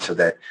to make it so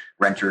that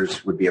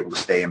renters would be able to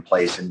stay in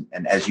place. And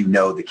as you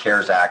know, the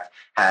CARES Act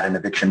had an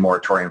eviction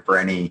moratorium for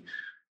any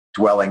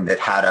dwelling that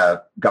had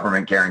a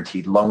government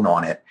guaranteed loan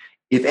on it.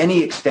 If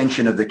any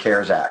extension of the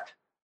CARES Act,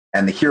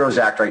 and the HEROES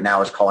Act right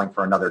now is calling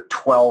for another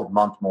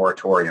 12-month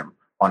moratorium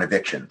on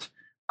evictions.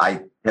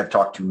 I have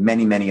talked to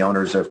many, many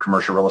owners of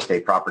commercial real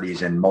estate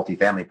properties and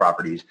multifamily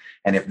properties,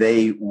 and if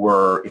they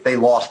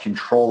lost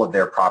control of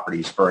their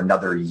properties for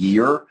another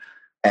year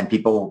and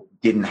people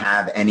didn't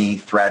have any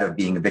threat of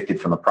being evicted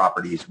from the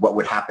properties, what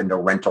would happen to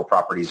rental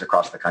properties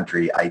across the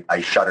country, I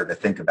shudder to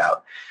think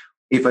about.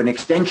 If an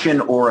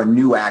extension or a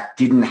new act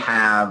didn't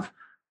have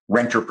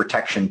renter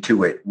protection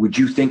to it, would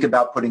you think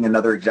about putting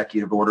another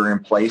executive order in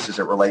place as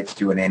it relates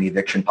to an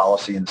anti-eviction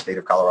policy in the state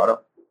of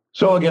Colorado?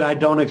 So again, I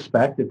don't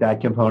expect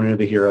that component of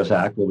the HEROES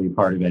Act will be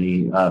part of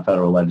any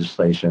federal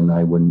legislation.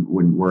 I wouldn't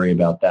worry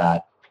about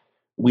that.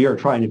 We are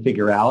trying to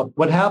figure out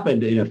what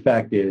happened. In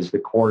effect, is the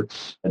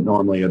courts, that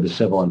normally are the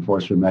civil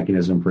enforcement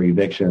mechanism for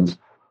evictions,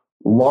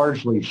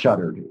 largely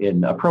shuttered,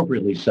 and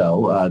appropriately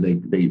so.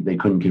 They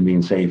couldn't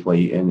convene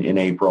safely in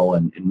April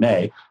and in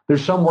May.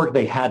 There's some work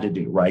they had to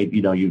do, right?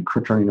 You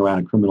turning around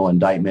a criminal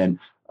indictment,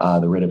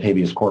 the writ of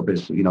habeas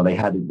corpus.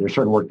 There's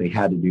certain work they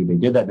had to do. They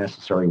did that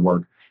necessary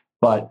work.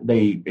 But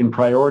in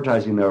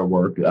prioritizing their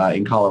work,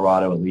 in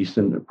Colorado at least,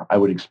 and I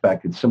would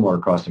expect it's similar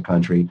across the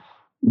country,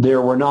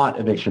 there were not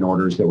eviction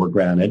orders that were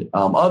granted,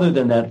 other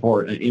than that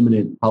for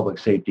imminent public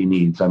safety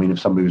needs. I mean, if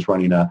somebody was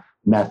running a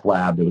meth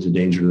lab that was a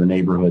danger to the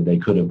neighborhood, they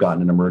could have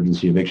gotten an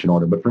emergency eviction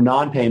order. But for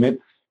non-payment,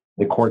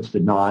 the courts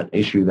did not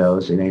issue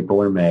those in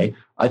April or May.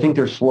 I think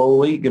they're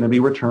slowly going to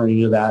be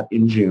returning to that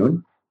in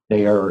June.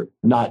 They are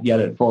not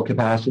yet at full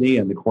capacity,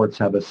 and the courts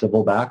have a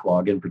civil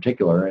backlog in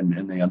particular,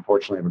 and they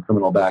unfortunately have a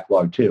criminal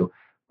backlog too.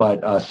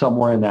 But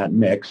somewhere in that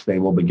mix, they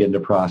will begin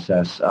to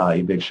process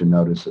eviction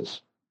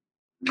notices.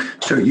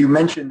 So you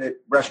mentioned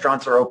that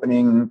restaurants are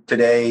opening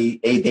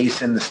today,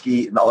 A-Basin, the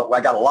ski.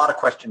 I got a lot of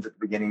questions at the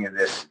beginning of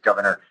this,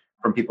 Governor,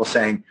 from people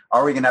saying,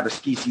 are we going to have a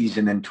ski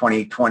season in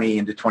 2020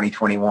 into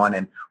 2021?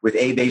 And with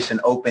A-Basin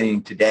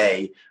opening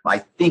today, I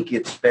think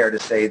it's fair to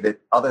say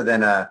that other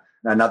than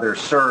another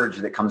surge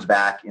that comes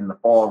back in the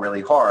fall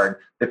really hard,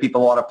 that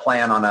people ought to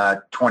plan on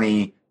a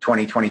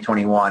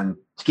 2020-2021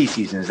 ski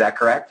season. Is that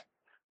correct?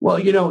 Well,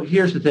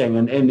 here's the thing,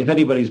 and if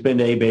anybody's been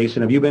to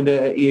A-Basin, have you been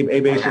to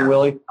A-Basin,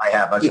 Willie? I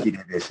have. I've skied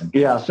A-Basin.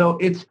 Yeah, so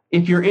if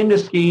you're into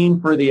skiing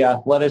for the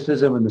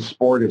athleticism and the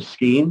sport of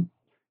skiing,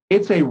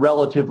 it's a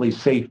relatively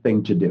safe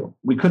thing to do.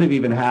 We could have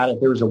even had, if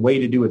there was a way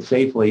to do it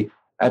safely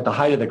at the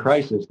height of the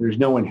crisis, there's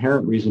no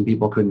inherent reason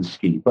people couldn't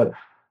ski. But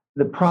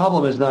the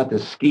problem is not the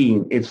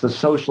skiing, it's the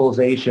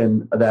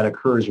socialization that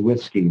occurs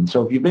with skiing.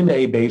 So if you've been to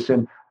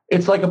A-Basin,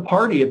 it's like a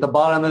party at the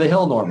bottom of the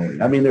hill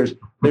normally. I mean, there's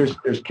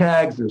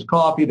kegs, there's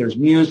coffee, there's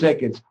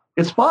music.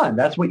 It's fun.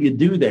 That's what you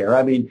do there.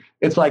 I mean,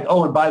 it's like,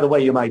 oh, and by the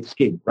way, you might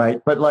ski,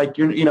 right? But like,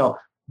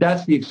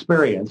 that's the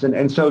experience.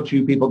 And so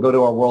too, people go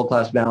to our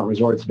world-class mountain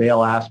resorts,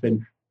 Vail,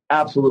 Aspen.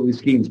 Absolutely,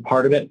 skiing is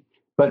part of it.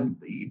 But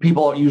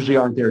people usually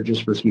aren't there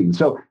just for skiing.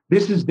 So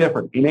this is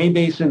different. In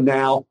A-Basin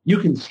now, you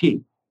can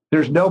ski.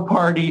 There's no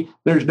party.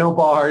 There's no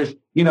bars.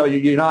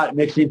 You're not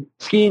mixing.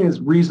 Skiing is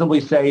reasonably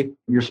safe.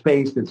 Your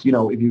space, it's,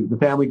 if the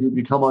family group,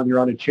 you come on, you're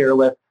on a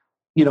chairlift.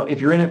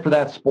 If you're in it for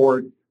that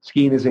sport,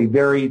 skiing is a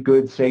very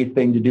good, safe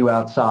thing to do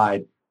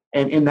outside.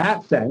 And in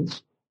that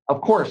sense,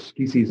 of course,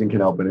 ski season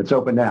can open. It's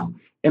open now.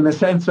 in the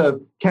sense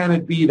of, can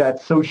it be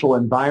that social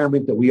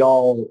environment that we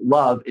all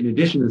love in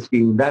addition to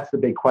skiing? That's the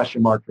big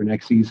question mark for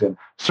next season.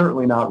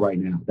 Certainly not right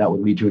now. That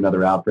would lead to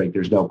another outbreak.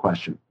 There's no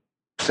question.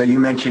 So you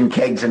mentioned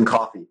kegs and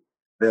coffee.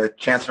 The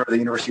chancellor of the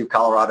University of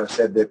Colorado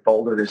said that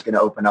Boulder is going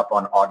to open up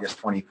on August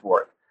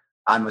 24th.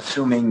 I'm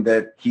assuming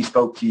that he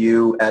spoke to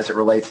you as it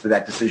relates to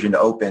that decision to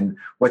open.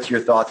 What's your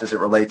thoughts as it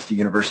relates to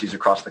universities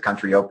across the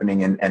country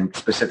opening and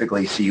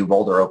specifically CU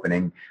Boulder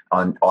opening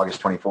on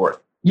August 24th?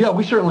 Yeah,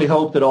 we certainly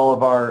hope that all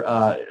of our,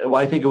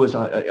 I think it was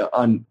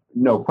on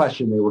no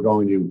question they were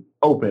going to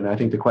open. I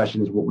think the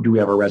question is, do we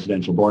have our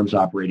residential dorms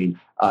operating?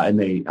 And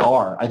they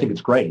are. I think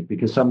it's great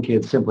because some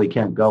kids simply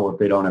can't go if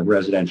they don't have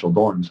residential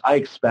dorms. I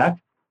expect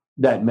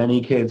that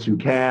many kids who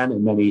can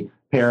and many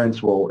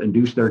parents will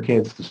induce their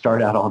kids to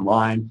start out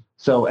online.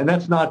 So, and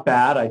that's not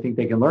bad. I think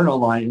they can learn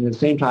online. And at the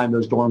same time,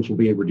 those dorms will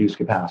be at reduced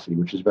capacity,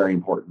 which is very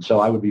important. So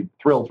I would be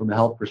thrilled from a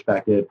health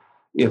perspective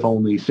if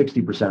only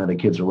 60% of the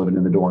kids are living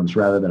in the dorms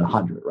rather than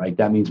 100, right?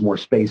 That means more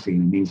spacing.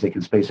 It means they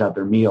can space out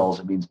their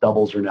meals. It means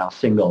doubles are now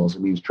singles.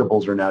 It means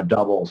triples are now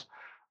doubles.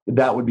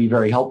 That would be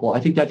very helpful. I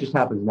think that just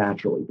happens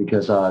naturally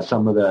because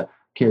some of the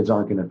kids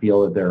aren't going to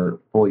feel that they're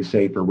fully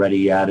safe or ready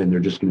yet, and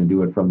they're just going to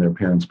do it from their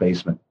parents'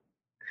 basement.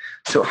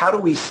 So how do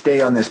we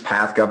stay on this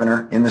path,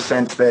 Governor, in the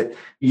sense that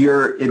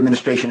your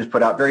administration has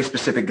put out very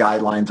specific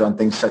guidelines on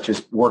things such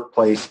as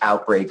workplace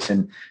outbreaks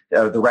and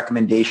the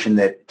recommendation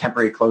that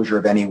temporary closure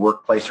of any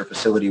workplace or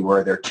facility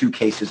where there are 2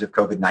 cases of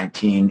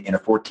COVID-19 in a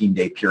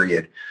 14-day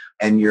period.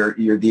 And you're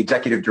the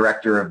executive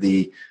director of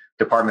the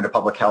Department of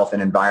Public Health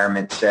and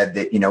Environment said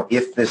that,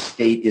 if the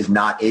state is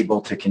not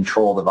able to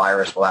control the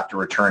virus, we'll have to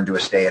return to a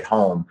stay at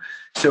home.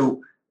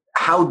 So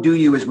how do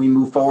you, as we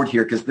move forward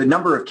here, because the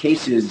number of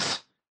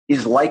cases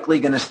is likely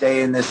going to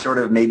stay in this sort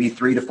of maybe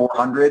 300 to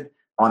 400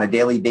 on a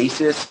daily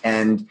basis.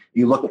 And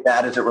you look at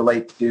that as it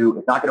relates to,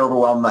 it's not going to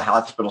overwhelm the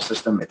hospital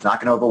system. It's not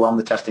going to overwhelm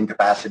the testing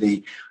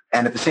capacity.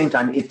 And at the same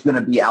time, it's going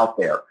to be out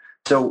there.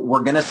 So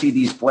we're going to see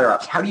these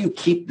flare-ups. How do you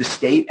keep the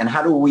state and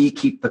how do we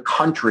keep the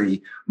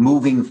country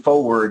moving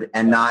forward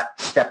and not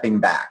stepping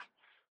back?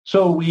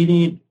 So we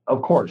need,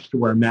 of course, to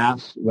wear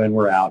masks when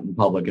we're out in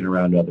public and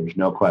around others,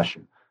 no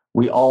question.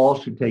 We all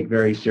should take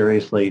very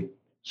seriously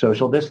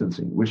social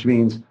distancing, which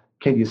means,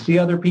 can you see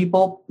other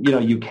people?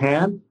 You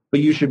can, but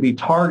you should be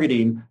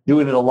targeting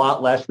doing it a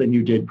lot less than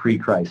you did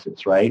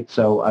pre-crisis, right?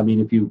 So,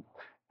 if you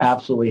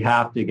absolutely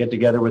have to get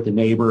together with a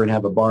neighbor and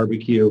have a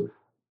barbecue,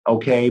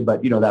 okay,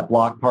 but, that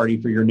block party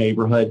for your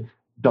neighborhood,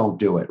 don't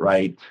do it,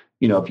 right?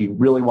 If you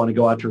really want to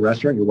go out to a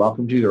restaurant, you're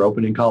welcome to. They're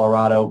open in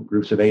Colorado,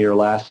 groups of 8 or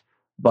less,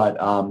 but,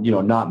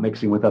 not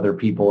mixing with other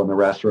people in the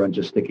restaurant,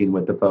 just sticking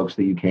with the folks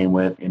that you came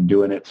with and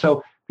doing it.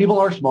 So people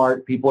are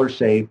smart, people are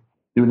safe,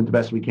 doing it the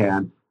best we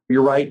can.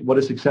 You're right. What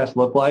does success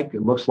look like?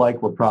 It looks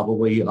like we're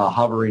probably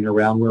hovering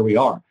around where we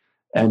are.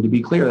 And to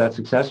be clear, that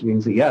success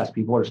means that, yes,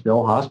 people are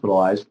still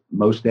hospitalized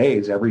most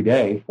days, every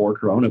day for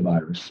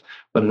coronavirus.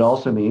 But it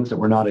also means that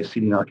we're not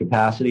exceeding our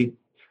capacity.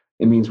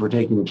 It means we're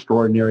taking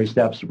extraordinary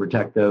steps to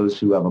protect those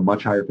who have a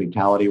much higher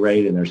fatality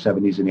rate in their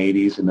 70s and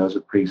 80s and those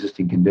with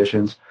pre-existing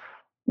conditions.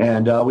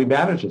 And we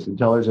manage this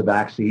until there's a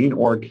vaccine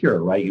or a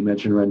cure, right? You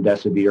mentioned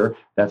remdesivir.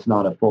 That's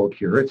not a full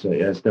cure. It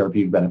has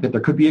therapeutic benefit.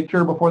 There could be a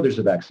cure before there's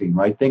a vaccine,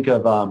 right? Think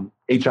of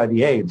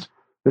HIV/AIDS.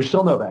 There's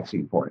still no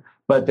vaccine for it,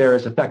 but there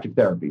is effective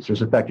therapies.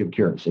 There's effective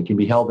cures. It can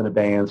be held in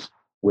abeyance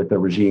with a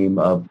regime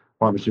of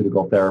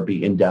pharmaceutical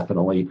therapy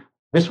indefinitely.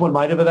 This one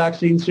might have a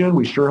vaccine soon.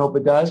 We sure hope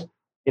it does.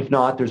 If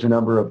not, there's a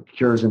number of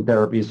cures and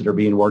therapies that are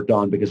being worked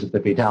on because if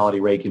the fatality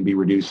rate can be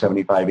reduced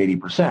 75,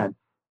 80%,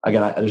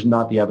 again, there's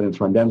not the evidence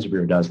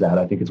remdesivir does that.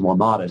 I think it's more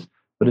modest.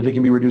 But if it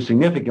can be reduced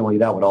significantly,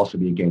 that would also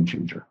be a game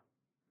changer.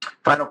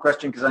 Final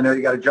question, because I know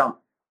you got to jump.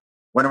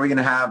 When are we going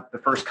to have the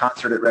first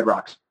concert at Red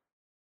Rocks?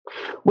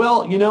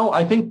 Well,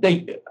 I think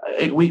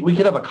we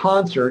could have a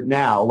concert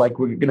now, like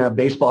we're going to have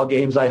baseball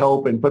games, I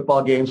hope, and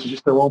football games. So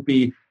just there won't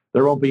be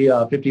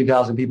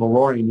 15,000 people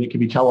roaring. It can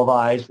be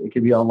televised. It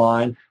can be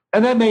online.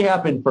 And that may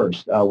happen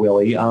first,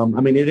 Willie.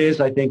 It is,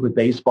 I think, with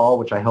baseball,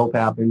 which I hope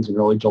happens in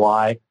early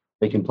July.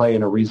 They can play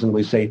in a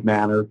reasonably safe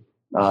manner.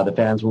 The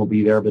fans won't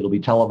be there, but it'll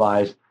be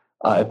televised.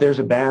 If there's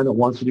a band that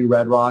wants to do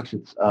Red Rocks,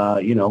 it's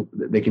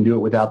they can do it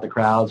without the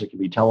crowds. It can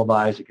be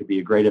televised. It could be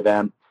a great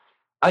event.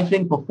 I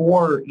think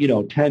before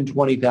 10,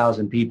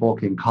 20,000 people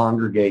can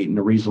congregate in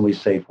a reasonably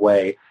safe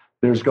way,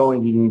 there's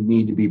going to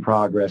need to be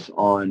progress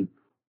on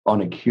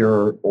a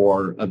cure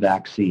or a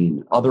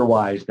vaccine.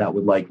 Otherwise, that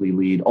would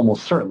likely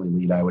almost certainly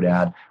lead, I would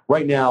add.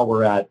 Right now,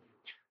 we're at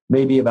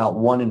maybe about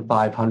 1 in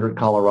 500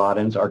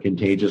 Coloradans are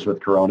contagious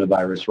with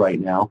coronavirus right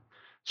now.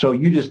 So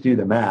you just do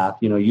the math.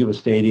 You have a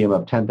stadium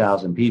of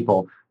 10,000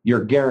 people.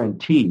 You're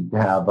guaranteed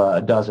to have a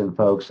dozen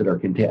folks that are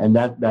contagious. And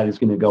that is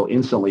going to go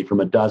instantly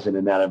from a dozen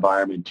in that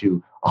environment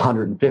to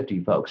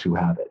 150 folks who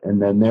have it. And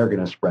then they're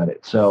going to spread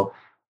it. So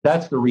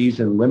that's the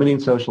reason limiting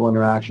social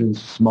interactions,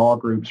 small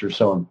groups are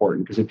so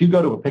important. Because if you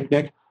go to a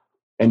picnic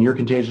and you're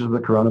contagious with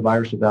the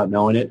coronavirus without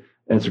knowing it,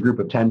 and it's a group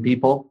of 10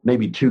 people,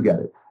 maybe 2 get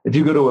it. If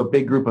you go to a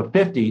big group of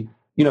 50,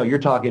 you're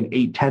talking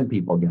 8, 10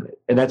 people get it.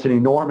 And that's an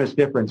enormous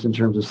difference in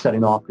terms of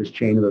setting off this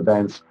chain of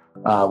events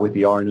with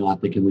the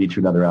R0 that can lead to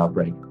another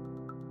outbreak.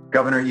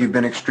 Governor, you've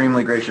been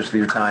extremely gracious with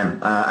your time.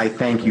 I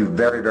thank you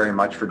very, very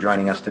much for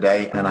joining us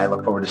today, and I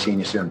look forward to seeing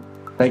you soon.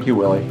 Thank you,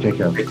 Willie. Take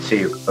care. Great to see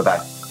you.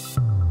 Bye-bye.